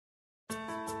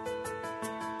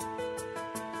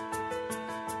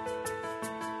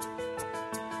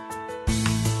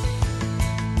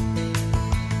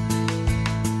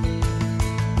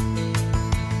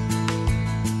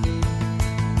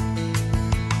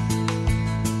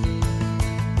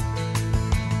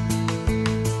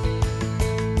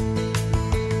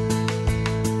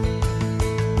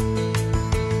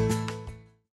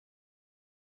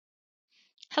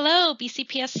Hello,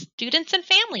 BCPS students and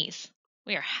families.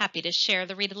 We are happy to share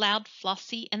the Read Aloud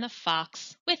Flossie and the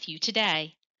Fox with you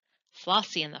today.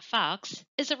 Flossie and the Fox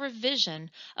is a revision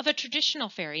of a traditional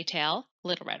fairy tale,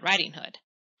 Little Red Riding Hood.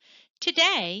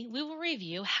 Today, we will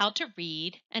review how to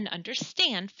read and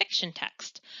understand fiction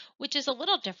text, which is a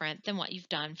little different than what you've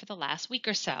done for the last week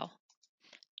or so.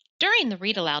 During the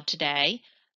read aloud today,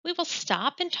 we will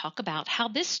stop and talk about how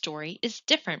this story is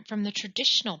different from the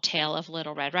traditional tale of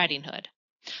Little Red Riding Hood.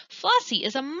 Flossie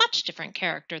is a much different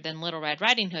character than Little Red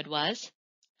Riding Hood was.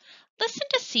 Listen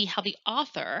to see how the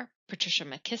author, Patricia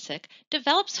McKissick,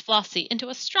 develops Flossie into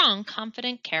a strong,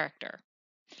 confident character.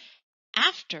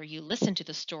 After you listen to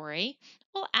the story,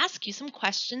 we'll ask you some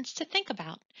questions to think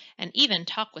about and even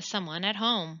talk with someone at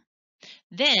home.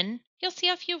 Then you'll see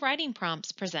a few writing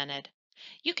prompts presented.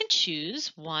 You can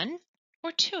choose one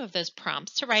or two of those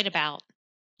prompts to write about.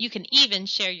 You can even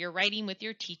share your writing with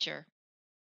your teacher.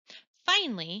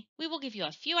 Finally, we will give you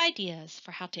a few ideas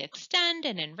for how to extend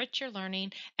and enrich your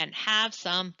learning and have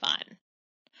some fun.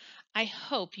 I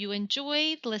hope you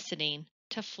enjoyed listening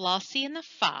to Flossie and the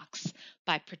Fox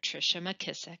by Patricia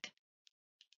McKissick.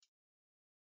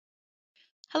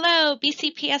 Hello,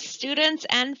 BCPS students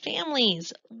and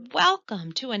families.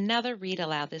 Welcome to another Read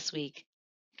Aloud this week.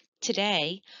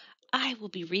 Today, I will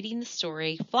be reading the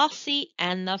story Flossie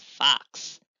and the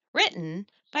Fox, written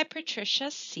by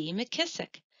Patricia C.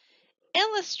 McKissick.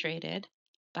 Illustrated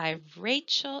by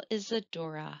Rachel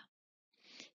Isadora.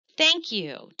 Thank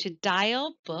you to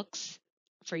Dial Books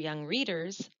for Young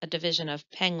Readers, a division of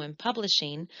Penguin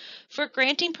Publishing, for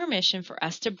granting permission for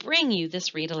us to bring you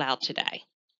this read aloud today.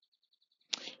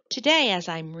 Today, as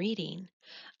I'm reading,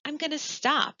 I'm going to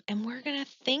stop and we're going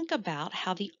to think about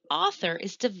how the author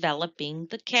is developing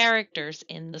the characters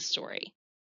in the story.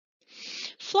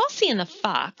 Flossie and the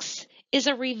Fox is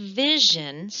a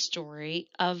revision story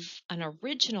of an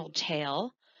original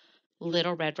tale,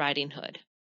 Little Red Riding Hood.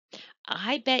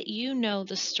 I bet you know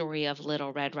the story of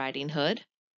Little Red Riding Hood.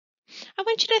 I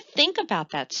want you to think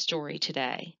about that story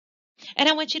today. And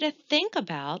I want you to think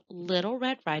about Little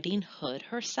Red Riding Hood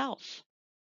herself.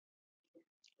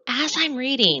 As I'm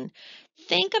reading,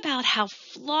 think about how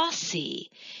Flossie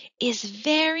is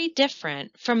very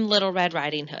different from Little Red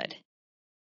Riding Hood.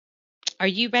 Are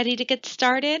you ready to get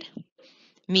started?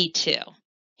 Me too.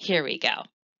 Here we go.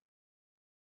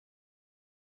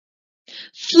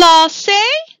 Flossie!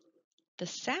 The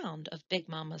sound of Big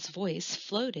Mama's voice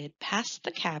floated past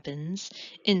the cabins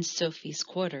in Sophie's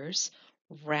quarters,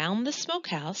 round the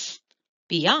smokehouse,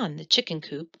 beyond the chicken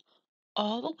coop,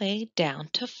 all the way down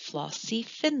to Flossie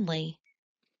Finley.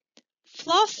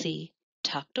 Flossie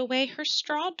tucked away her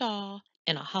straw doll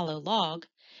in a hollow log,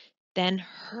 then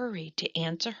hurried to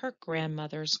answer her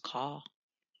grandmother's call.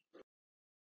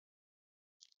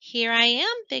 "Here I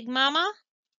am, Big Mama,"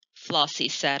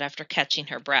 Flossie said after catching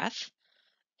her breath.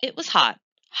 It was hot,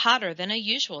 hotter than a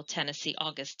usual Tennessee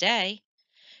August day.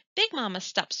 Big Mama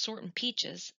stopped sorting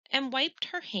peaches and wiped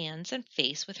her hands and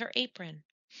face with her apron.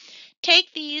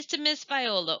 "Take these to Miss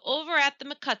Viola over at the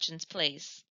McCutcheon's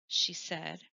place," she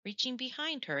said, reaching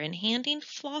behind her and handing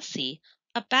Flossie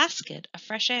a basket of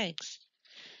fresh eggs.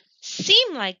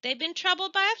 "Seem like they've been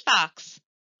troubled by a fox.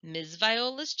 Miss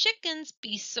Viola's chickens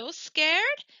be so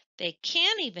scared they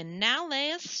can't even now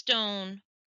lay a stone."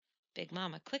 Big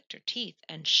Mama clicked her teeth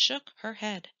and shook her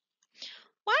head.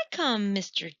 "Why come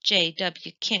Mr.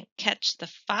 J.W. can't catch the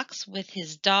fox with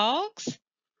his dogs?"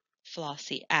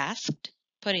 Flossie asked,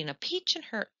 putting a peach in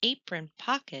her apron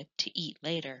pocket to eat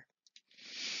later.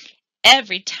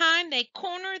 "Every time they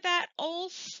corner that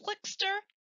old slickster,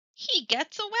 he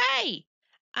gets away.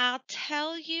 I'll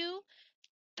tell you,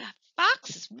 the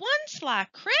fox is one sly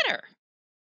critter."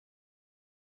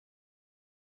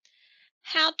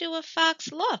 "How do a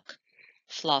fox look?"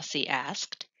 Flossie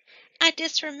asked. "I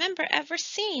disremember ever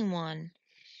seeing one."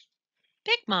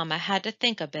 Big Mama had to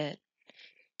think a bit.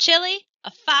 "Chilly,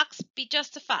 a fox be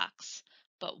just a fox.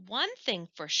 But one thing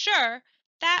for sure,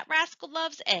 that rascal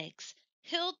loves eggs.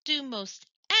 He'll do most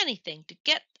anything to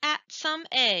get at some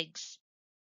eggs."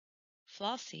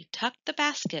 Flossie tucked the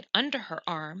basket under her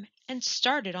arm and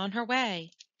started on her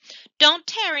way. "Don't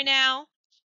tarry now,"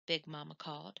 Big Mama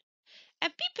called.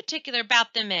 "And be particular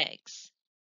about them eggs."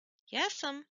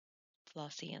 "Yes'm,"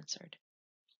 Flossie answered.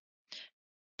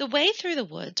 The way through the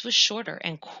woods was shorter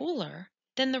and cooler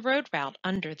than the road route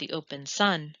under the open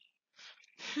sun.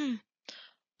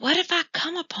 What if I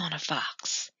come upon a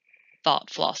fox?" thought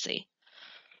Flossie.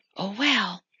 "Oh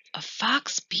well, a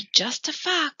fox be just a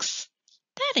fox.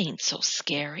 That ain't so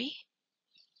scary."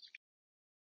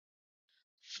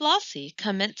 Flossie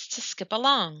commenced to skip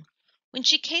along, when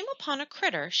she came upon a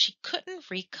critter she couldn't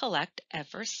recollect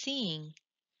ever seeing.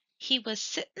 He was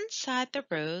sittin' side the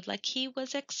road like he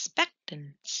was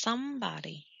expectin'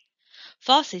 somebody.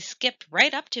 Flossie skipped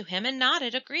right up to him and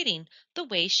nodded a greeting the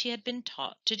way she had been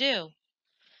taught to do.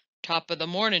 "Top of the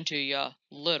morning to ya,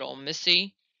 little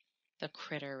missy," the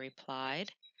critter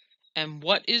replied. "And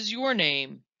what is your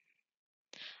name?"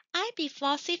 "I be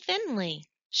Flossie Finley,"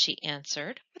 she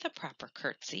answered with a proper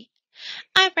curtsy.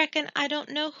 "I reckon I don't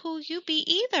know who you be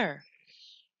either."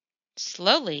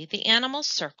 Slowly the animal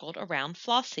circled around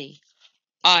Flossie.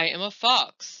 "I am a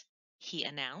fox," he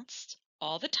announced,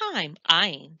 all the time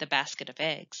eyeing the basket of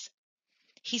eggs.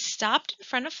 He stopped in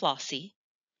front of Flossie,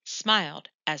 smiled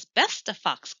as best a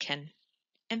fox can,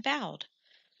 and bowed.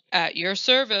 "At your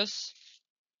service."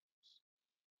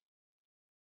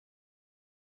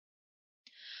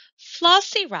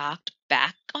 Flossie rocked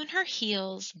back on her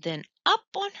heels, then up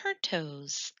on her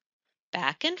toes,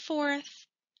 back and forth,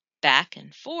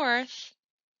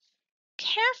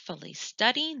 carefully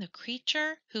studying the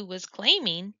creature who was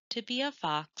claiming to be a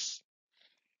fox.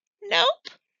 "Nope,"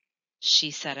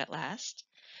 she said at last.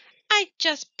 "I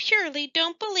just purely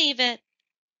don't believe it."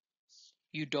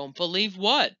 "You don't believe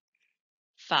what?"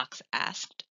 Fox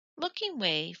asked, looking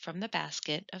away from the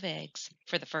basket of eggs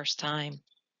for the first time.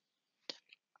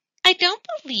 "I don't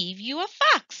believe you a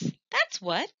fox, that's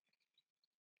what."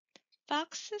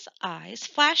 Fox's eyes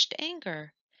flashed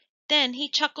anger. Then he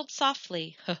chuckled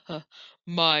softly.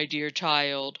 "My dear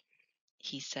child,"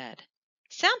 he said,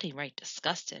 sounding right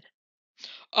disgusted.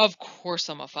 "Of course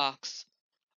I'm a fox.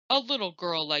 A little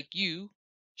girl like you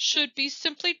should be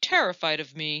simply terrified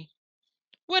of me.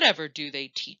 Whatever do they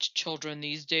teach children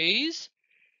these days?"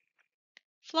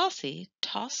 Flossie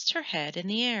tossed her head in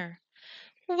the air.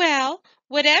 "Well,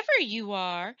 whatever you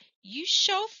are, you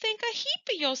sure think a heap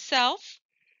of yourself,"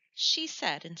 she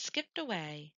said and skipped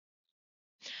away.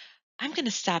 I'm going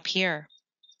to stop here.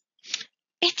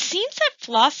 It seems that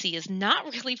Flossie is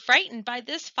not really frightened by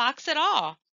this fox at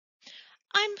all.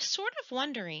 I'm sort of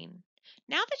wondering,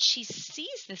 now that she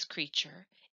sees this creature,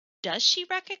 does she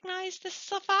recognize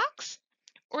this as a fox?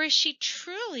 Or is she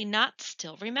truly not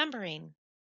still remembering?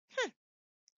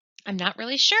 I'm not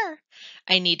really sure.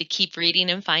 I need to keep reading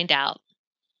and find out.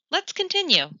 Let's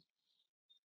continue.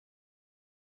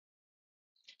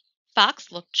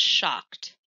 Fox looked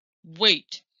shocked.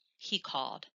 "Wait," he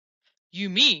called. "You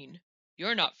mean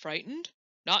you're not frightened?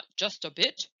 Not just a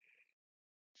bit?"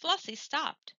 Flossie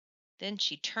stopped. Then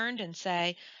she turned and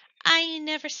said, "I ain't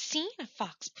never seen a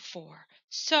fox before,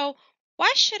 so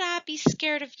why should I be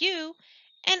scared of you?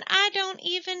 And I don't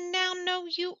even now know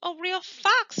you a real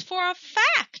fox for a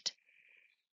fact."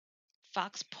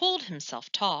 Fox pulled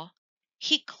himself tall.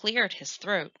 He cleared his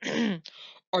throat.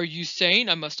 "Are you saying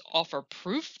I must offer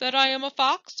proof that I am a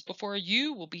fox before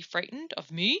you will be frightened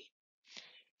of me?"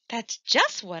 "That's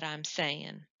just what I'm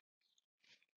saying."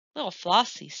 Little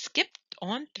Flossie skipped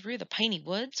on through the piney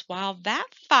woods while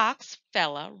that fox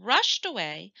fella rushed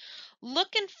away,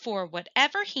 looking for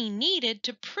whatever he needed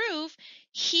to prove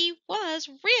he was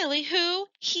really who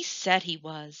he said he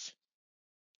was.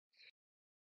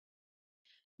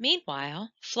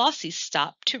 Meanwhile, Flossie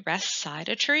stopped to rest beside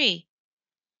a tree.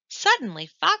 Suddenly,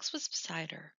 Fox was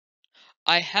beside her.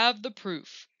 "I have the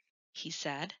proof," he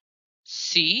said.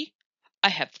 "See, I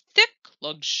have thick,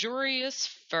 luxurious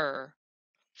fur.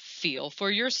 Feel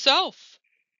for yourself."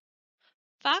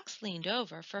 Fox leaned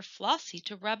over for Flossie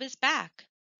to rub his back.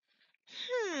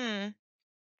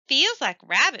 Feels like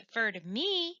rabbit fur to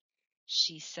me,"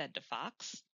 she said to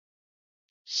Fox.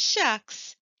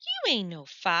 "Shucks, you ain't no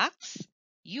fox.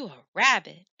 You a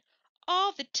rabbit,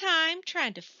 all the time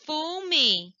trying to fool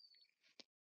me."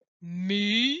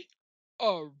 "Me?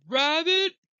 A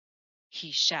rabbit?"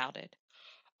 he shouted.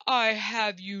 "I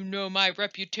have you know my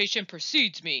reputation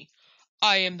precedes me.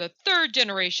 I am the third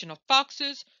generation of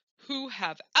foxes who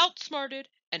have outsmarted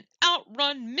and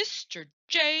outrun Mr.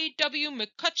 J. W.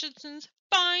 McCutcheon's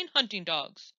fine hunting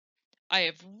dogs. I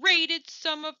have raided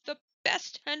some of the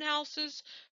best hen houses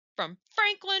from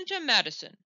Franklin to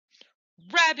Madison.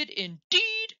 Rabbit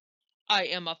indeed! I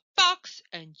am a fox,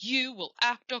 and you will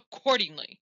act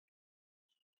accordingly."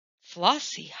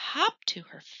 Flossie hopped to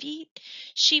her feet.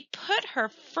 She put her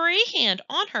free hand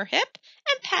on her hip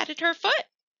and patted her foot.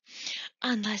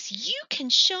 "Unless you can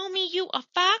show me you a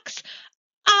fox,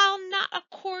 I'll not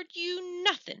accord you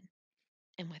nothing."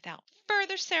 And without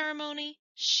further ceremony,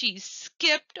 she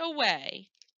skipped away.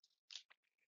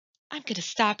 I'm going to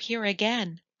stop here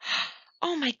again.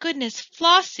 Oh my goodness,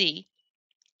 Flossie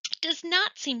does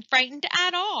not seem frightened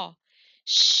at all.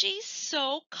 She's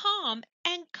so calm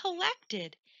and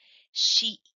collected.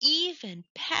 She even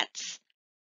pets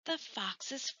the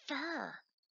fox's fur.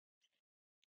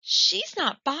 She's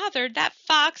not bothered. That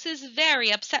fox is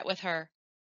very upset with her.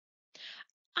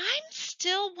 I'm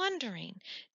still wondering,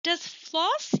 does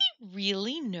Flossie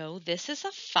really know this is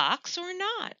a fox or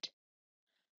not?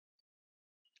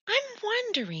 I'm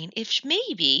wondering if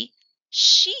maybe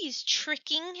she's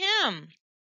tricking him.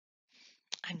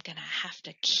 I'm going to have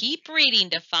to keep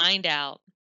reading to find out.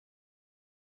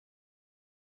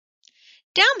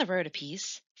 Down the road a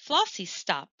piece, Flossie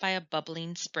stopped by a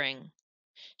bubbling spring.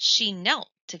 She knelt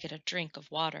to get a drink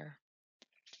of water.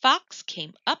 Fox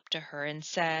came up to her and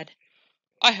said,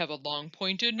 I have a long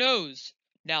pointed nose.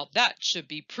 Now that should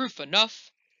be proof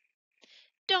enough.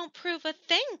 Don't prove a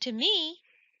thing to me.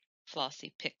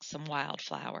 Flossie picked some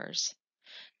wildflowers.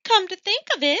 Come to think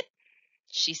of it,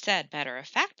 she said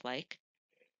matter-of-fact-like,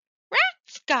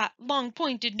 rats got long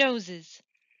pointed noses.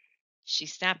 She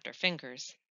snapped her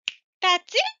fingers.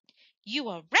 That's it! You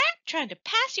a rat trying to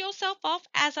pass yourself off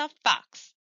as a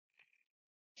fox.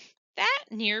 That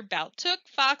near 'bout took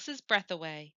Fox's breath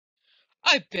away.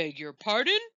 I beg your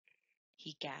pardon?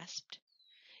 He gasped.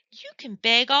 You can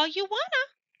beg all you wanna,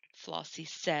 Flossie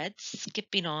said,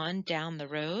 skipping on down the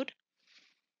road.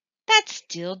 That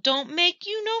still don't make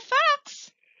you no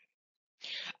fox.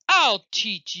 I'll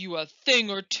teach you a thing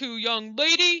or two, young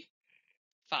lady,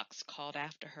 Fox called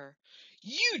after her.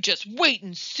 You just wait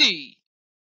and see.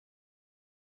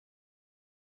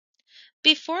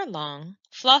 Before long,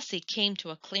 Flossie came to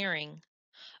a clearing.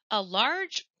 A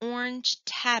large orange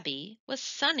tabby was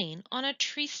sunning on a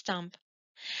tree stump.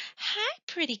 Hi,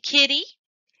 pretty kitty,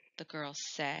 the girls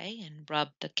say, and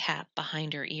rub the cat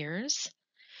behind her ears.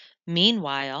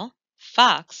 Meanwhile,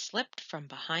 Fox slipped from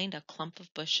behind a clump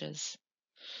of bushes.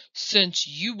 Since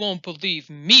you won't believe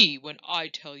me when I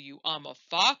tell you I'm a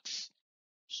fox,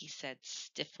 He said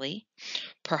stiffly,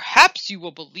 perhaps you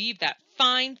will believe that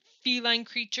fine feline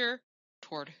creature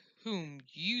toward whom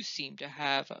you seem to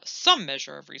have some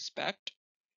measure of respect.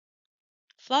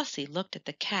 Flossie looked at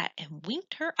the cat and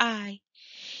winked her eye.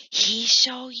 He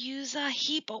shall use a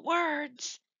heap of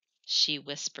words, she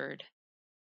whispered.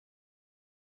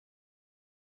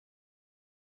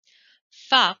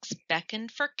 Fox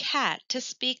beckoned for Cat to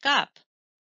speak up.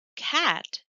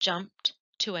 Cat jumped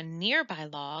to a nearby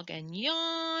log and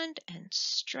yawned and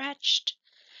stretched.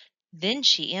 Then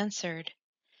she answered,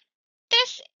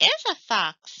 This is a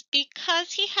fox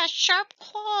because he has sharp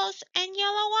claws and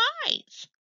yellow eyes,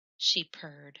 she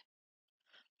purred.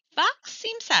 Fox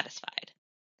seemed satisfied,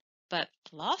 but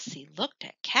Flossie looked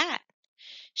at Cat.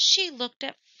 She looked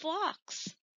at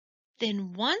Fox,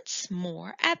 then once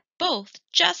more at both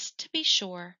just to be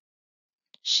sure.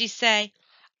 She say,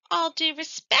 All due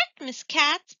respect, Miss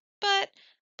Cat, but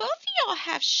both of y'all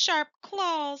have sharp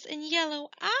claws and yellow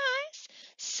eyes,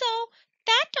 so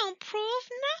that don't prove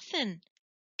nothin'.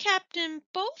 Captain,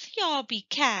 both y'all be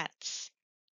cats.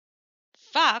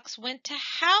 Fox went to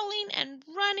howling and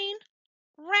running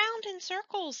round in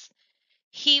circles.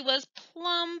 He was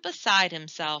plumb beside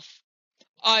himself.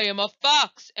 I am a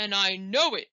fox, and I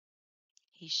know it,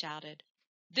 He shouted.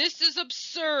 This is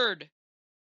absurd.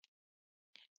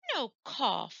 No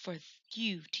call for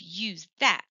you to use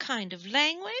that kind of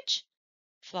language,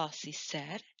 Flossie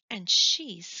said, and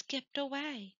she skipped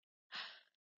away.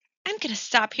 I'm going to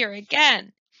stop here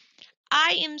again.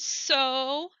 I am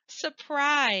so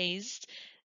surprised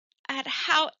at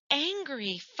how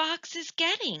angry Fox is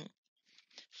getting.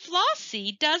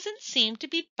 Flossie doesn't seem to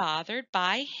be bothered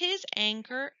by his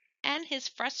anger and his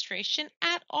frustration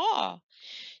at all.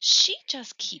 She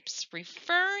just keeps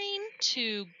referring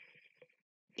to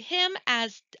him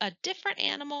as a different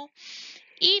animal,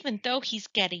 even though he's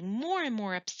getting more and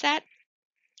more upset,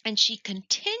 and she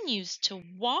continues to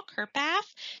walk her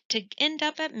path to end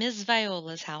up at Miss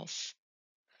Viola's house.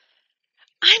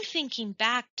 I'm thinking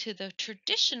back to the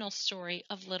traditional story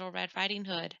of Little Red Riding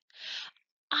Hood.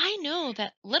 I know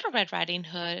that Little Red Riding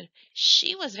Hood,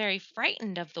 she was very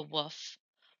frightened of the wolf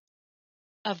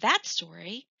of that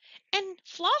story, and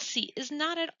Flossie is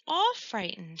not at all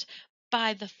frightened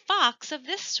by the fox of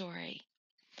this story.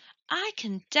 I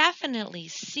can definitely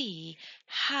see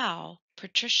how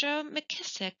Patricia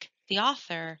McKissick, the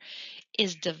author,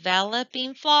 is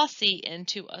developing Flossie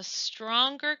into a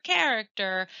stronger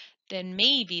character than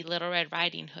maybe Little Red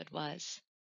Riding Hood was.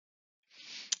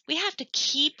 We have to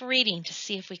keep reading to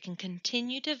see if we can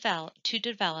continue to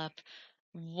develop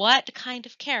what kind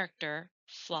of character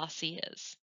Flossie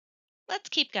is. Let's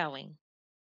keep going.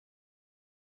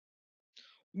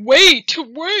 Wait,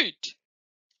 wait!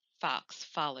 Fox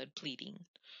followed, pleading.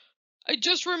 I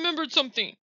just remembered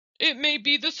something. It may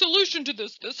be the solution to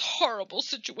this horrible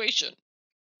situation.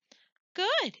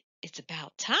 Good. It's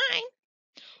about time.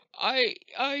 I,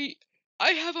 I, I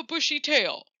have a bushy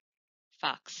tail.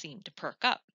 Fox seemed to perk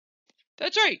up.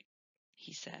 That's right.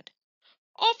 He said.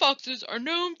 All foxes are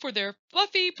known for their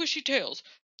fluffy, bushy tails.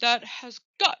 That has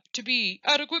got to be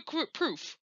adequate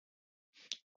proof.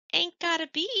 Ain't gotta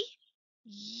be.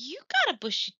 You got a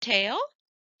bushy tail.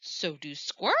 So do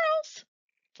squirrels.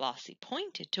 Flossie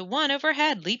pointed to one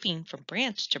overhead, leaping from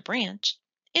branch to branch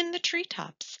in the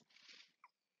treetops.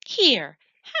 Here,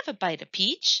 have a bite of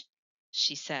peach,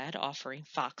 she said, offering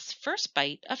Fox first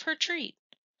bite of her treat.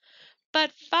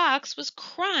 But Fox was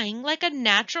crying like a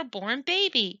natural-born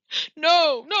baby.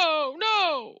 No, no,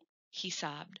 no, He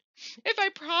sobbed. if I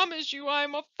promise you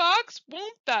I'm a fox,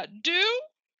 won't that do?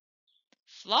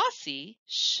 Flossie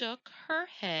shook her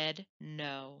head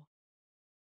no.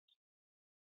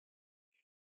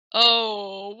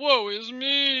 Oh, woe is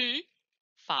me!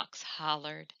 Fox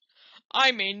hollered.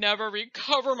 I may never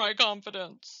recover my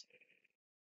confidence.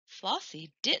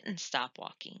 Flossie didn't stop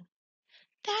walking.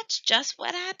 That's just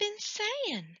what I've been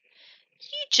saying.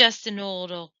 You just an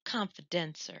old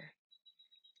confidencer.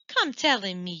 Come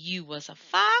telling me you was a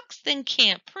fox, then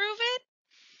can't prove it?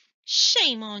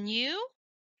 Shame on you.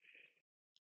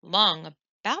 Long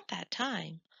about that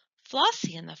time,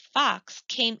 Flossie and the fox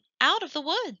came out of the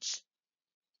woods.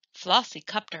 Flossie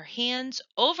cupped her hands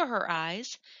over her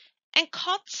eyes and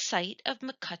caught sight of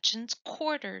McCutcheon's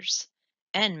quarters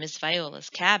and Miss Viola's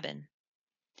cabin.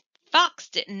 Fox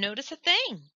didn't notice a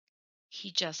thing.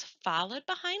 He just followed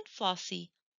behind Flossie,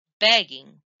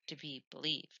 begging to be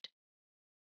believed.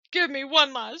 Give me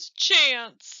one last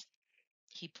chance,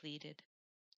 He pleaded.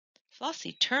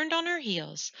 Flossie turned on her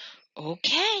heels.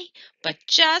 Okay, but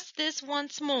just this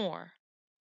once more.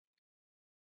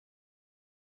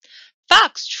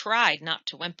 Fox tried not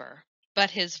to whimper,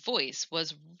 but his voice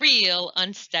was real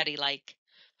unsteady like.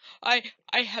 I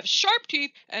have sharp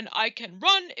teeth and I can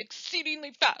run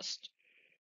exceedingly fast.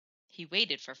 He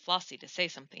waited for Flossie to say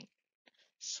something.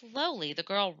 Slowly the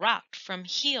girl rocked from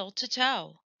heel to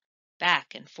toe,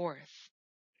 back and forth.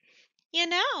 You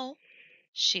know,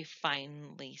 she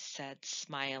finally said,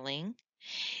 smiling,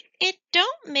 it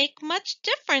don't make much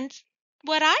difference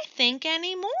what I think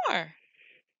any more.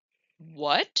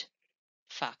 What?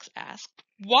 Fox asked.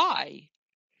 Why?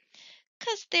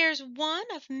 'Cause there's one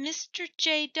of Mr.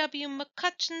 J.W.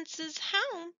 McCutcheon's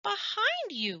hound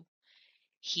behind you.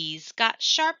 He's got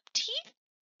sharp teeth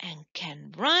and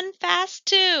can run fast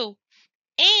too.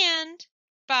 And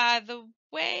by the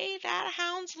way that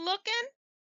hound's looking,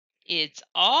 it's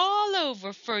all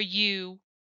over for you.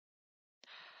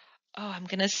 Oh, I'm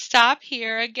going to stop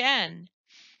here again.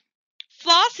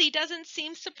 Flossie doesn't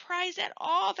seem surprised at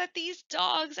all that these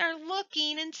dogs are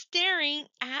looking and staring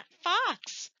at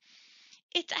Fox.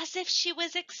 It's as if she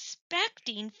was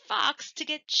expecting Fox to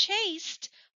get chased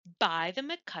by the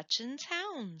McCutcheon's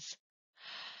hounds.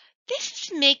 This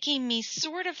is making me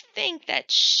sort of think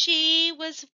that she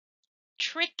was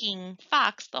tricking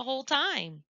Fox the whole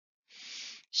time.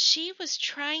 She was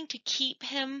trying to keep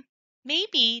him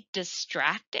maybe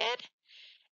distracted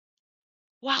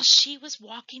while she was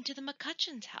walking to the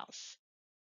McCutcheon's house.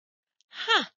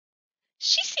 Huh,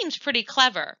 she seems pretty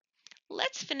clever.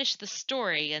 Let's finish the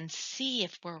story and see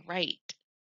if we're right.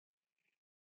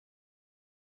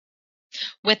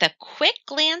 With a quick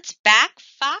glance back,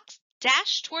 Fox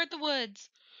dashed toward the woods.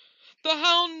 The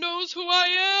hound knows who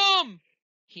I am,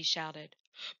 He shouted.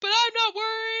 but I'm not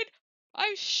worried.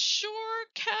 I sure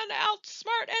can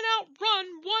outsmart and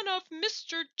outrun one of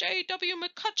Mr. J.W.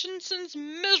 McCutcheon's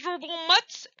miserable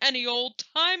mutts any old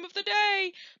time of the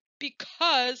day,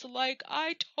 because, like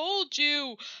I told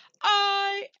you,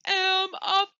 I am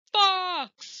a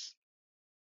fox.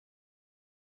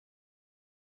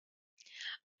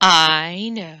 I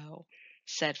know,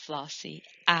 said Flossie.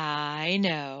 I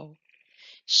know.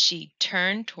 She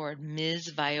turned toward Miss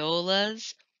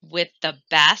Viola's with the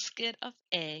basket of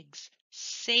eggs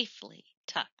safely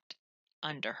tucked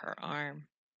under her arm.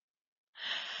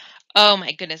 Oh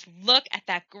my goodness, look at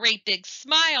that great big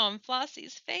smile on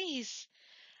Flossie's face.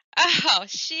 Oh,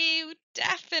 she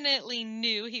definitely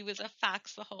knew he was a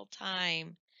fox the whole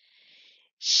time.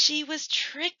 She was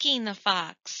tricking the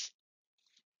fox.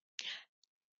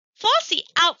 Flossie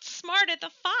outsmarted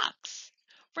the fox.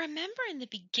 Remember in the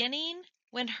beginning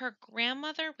when her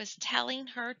grandmother was telling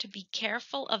her to be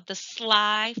careful of the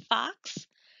sly fox?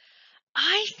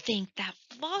 I think that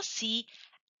Flossie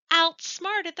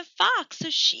outsmarted the fox so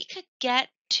she could get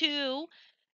to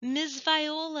Miss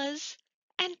Viola's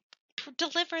and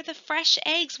deliver the fresh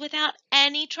eggs without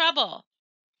any trouble.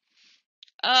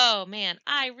 Oh man,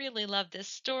 I really love this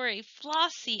story.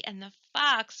 Flossie and the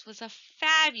Fox was a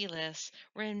fabulous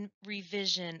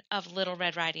revision of Little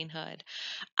Red Riding Hood.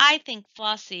 I think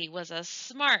Flossie was a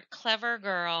smart, clever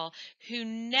girl who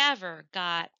never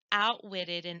got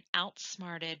outwitted and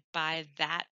outsmarted by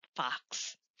that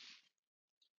fox.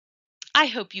 I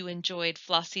hope you enjoyed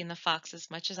Flossie and the Fox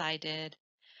as much as I did.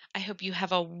 I hope you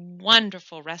have a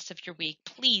wonderful rest of your week.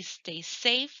 Please stay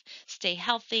safe, stay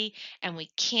healthy, and we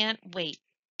can't wait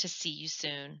to see you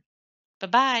soon. Bye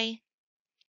bye.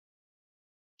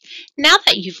 Now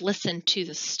that you've listened to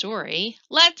the story,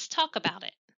 let's talk about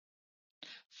it.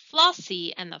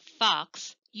 Flossie and the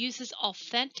Fox uses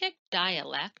authentic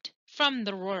dialect from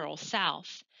the rural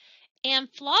South,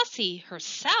 and Flossie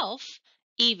herself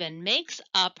even makes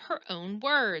up her own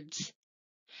words.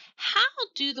 How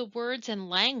do the words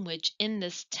and language in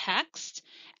this text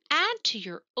add to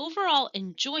your overall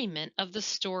enjoyment of the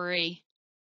story?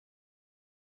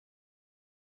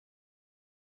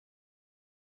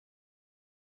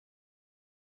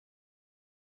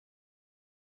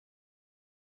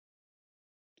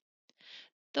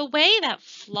 The way that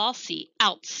Flossie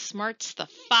outsmarts the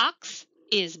fox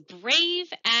is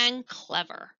brave and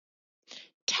clever.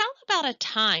 Tell about a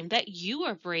time that you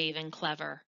were brave and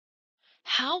clever.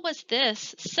 How was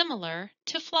this similar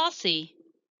to Flossie?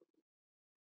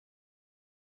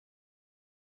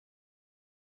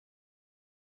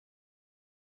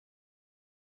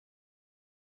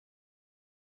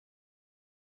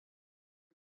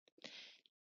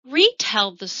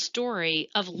 Retell the story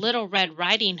of Little Red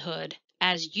Riding Hood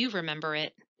as you remember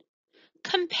it.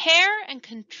 Compare and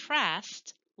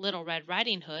contrast Little Red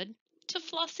Riding Hood to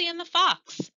Flossie and the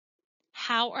Fox.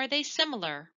 How are they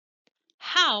similar?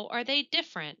 How are they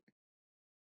different?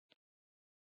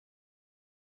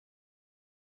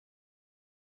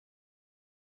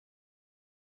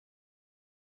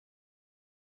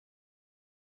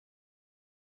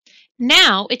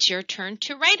 Now it's your turn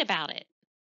to write about it.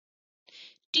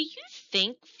 Do you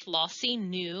think Flossie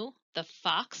knew the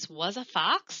fox was a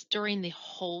fox during the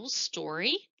whole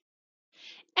story?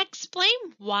 Explain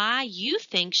why you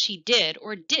think she did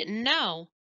or didn't know.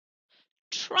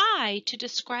 Try to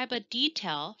describe a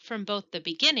detail from both the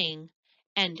beginning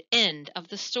and end of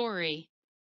the story.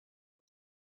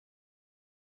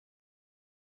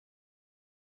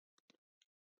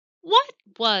 What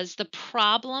was the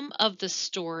problem of the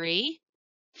story,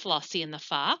 Flossie and the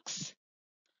Fox?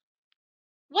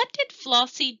 What did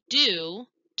Flossie do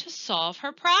to solve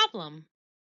her problem?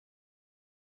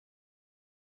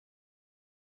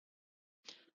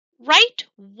 Write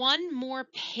one more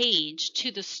page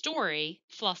to the story,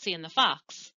 Flossie and the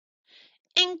Fox.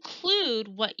 Include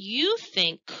what you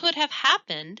think could have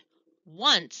happened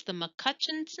once the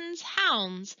McCutcheon's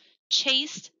hounds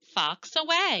chased Fox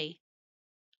away.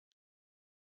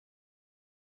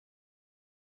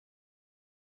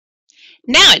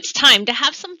 Now it's time to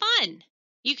have some fun.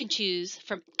 You can choose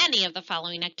from any of the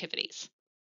following activities.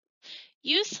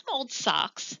 Use some old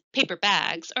socks, paper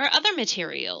bags, or other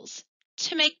materials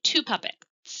to make two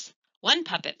puppets. One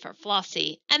puppet for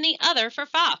Flossie and the other for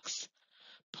Fox.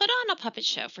 Put on a puppet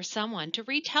show for someone to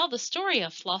retell the story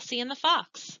of Flossie and the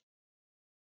Fox.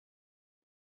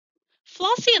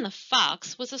 Flossie and the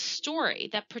Fox was a story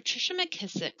that Patricia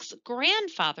McKissick's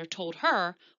grandfather told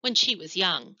her when she was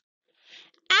young.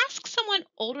 Ask someone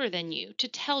older than you to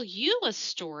tell you a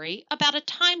story about a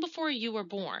time before you were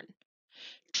born.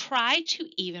 Try to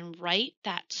even write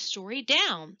that story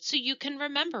down so you can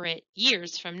remember it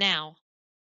years from now.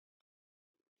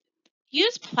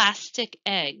 Use plastic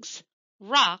eggs,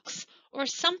 rocks, or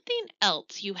something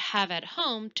else you have at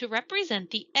home to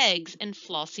represent the eggs in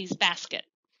Flossie's basket.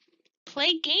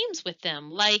 Play games with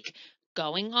them like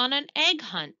going on an egg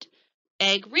hunt,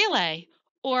 egg relay,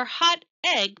 or hot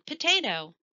egg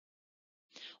potato.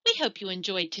 We hope you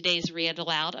enjoyed today's read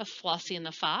aloud of Flossie and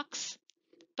the Fox.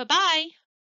 Bye-bye.